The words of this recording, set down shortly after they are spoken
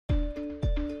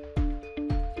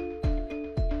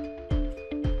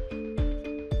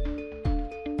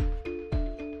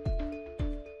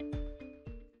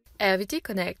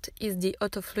RVT-Connect is the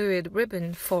AUTOFLUID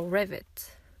ribbon for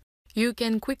Revit. You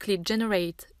can quickly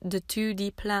generate the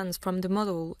 2D plans from the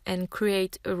model and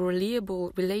create a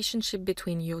reliable relationship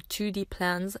between your 2D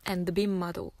plans and the BIM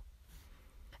model.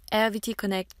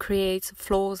 RVT-Connect creates a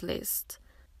floors list.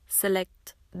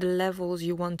 Select the levels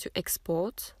you want to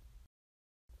export,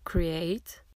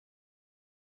 create,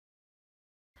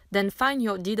 then find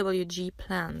your DWG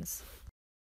plans.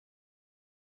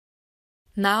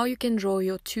 Now you can draw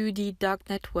your 2D duct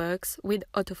networks with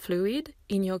AUTOFLUID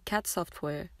in your CAD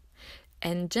software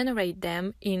and generate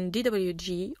them in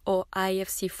DWG or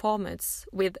IFC formats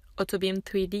with AutoBIM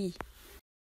 3D.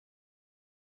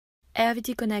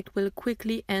 RVT-Connect will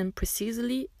quickly and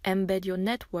precisely embed your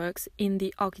networks in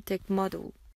the architect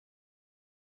model.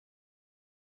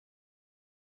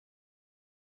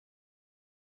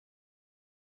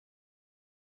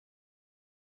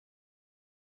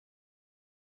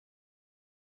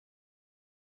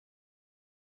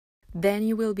 Then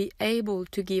you will be able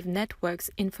to give networks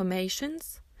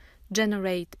informations,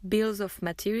 generate bills of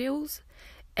materials,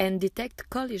 and detect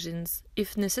collisions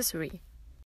if necessary.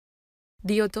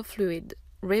 The AUTOFLUID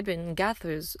ribbon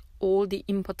gathers all the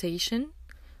importation,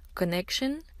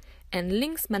 connection, and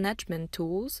links management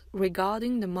tools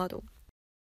regarding the model.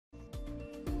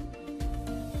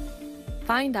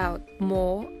 Find out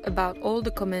more about all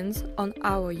the comments on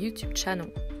our YouTube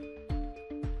channel.